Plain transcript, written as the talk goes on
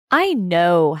I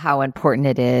know how important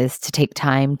it is to take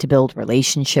time to build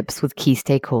relationships with key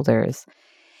stakeholders.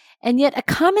 And yet, a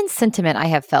common sentiment I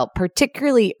have felt,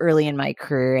 particularly early in my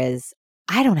career, is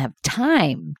I don't have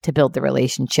time to build the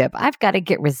relationship. I've got to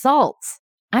get results.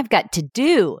 I've got to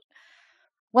do.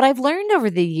 What I've learned over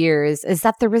the years is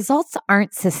that the results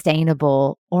aren't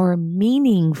sustainable or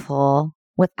meaningful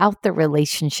without the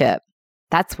relationship.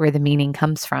 That's where the meaning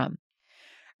comes from.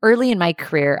 Early in my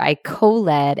career, I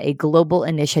co-led a global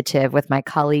initiative with my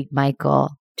colleague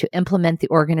Michael to implement the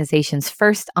organization's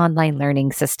first online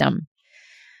learning system.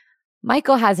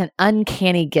 Michael has an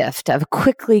uncanny gift of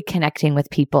quickly connecting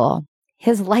with people.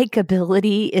 His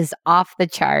likability is off the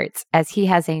charts as he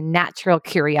has a natural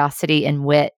curiosity and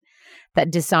wit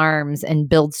that disarms and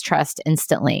builds trust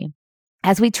instantly.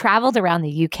 As we traveled around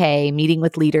the UK, meeting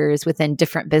with leaders within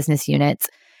different business units,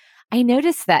 I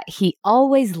noticed that he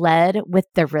always led with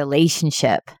the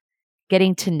relationship,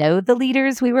 getting to know the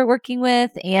leaders we were working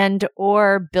with and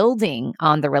or building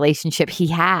on the relationship he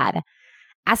had,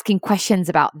 asking questions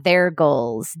about their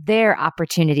goals, their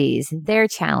opportunities, their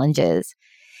challenges.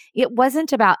 It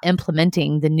wasn't about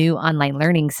implementing the new online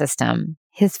learning system.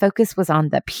 His focus was on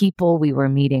the people we were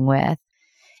meeting with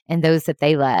and those that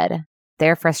they led,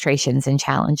 their frustrations and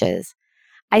challenges.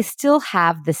 I still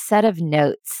have the set of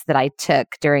notes that I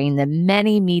took during the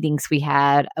many meetings we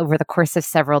had over the course of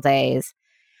several days.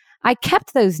 I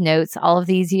kept those notes all of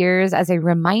these years as a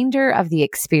reminder of the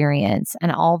experience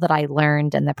and all that I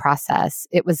learned in the process.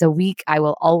 It was a week I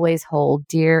will always hold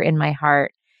dear in my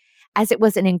heart, as it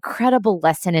was an incredible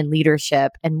lesson in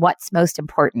leadership and what's most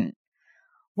important.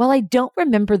 While I don't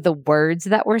remember the words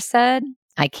that were said,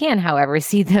 I can, however,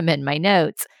 see them in my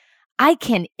notes. I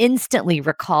can instantly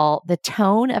recall the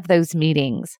tone of those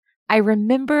meetings. I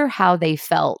remember how they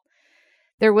felt.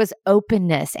 There was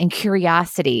openness and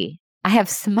curiosity. I have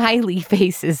smiley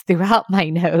faces throughout my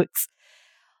notes.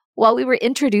 While we were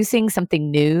introducing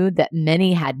something new that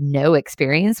many had no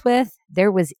experience with,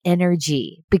 there was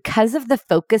energy because of the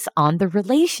focus on the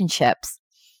relationships.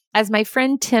 As my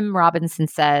friend Tim Robinson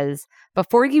says,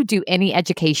 before you do any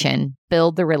education,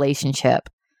 build the relationship.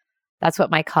 That's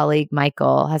what my colleague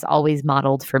Michael has always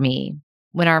modeled for me.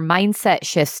 When our mindset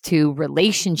shifts to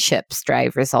relationships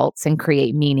drive results and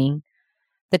create meaning,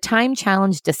 the time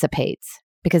challenge dissipates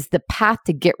because the path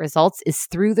to get results is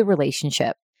through the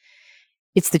relationship.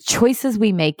 It's the choices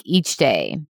we make each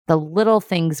day, the little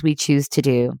things we choose to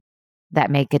do that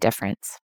make a difference.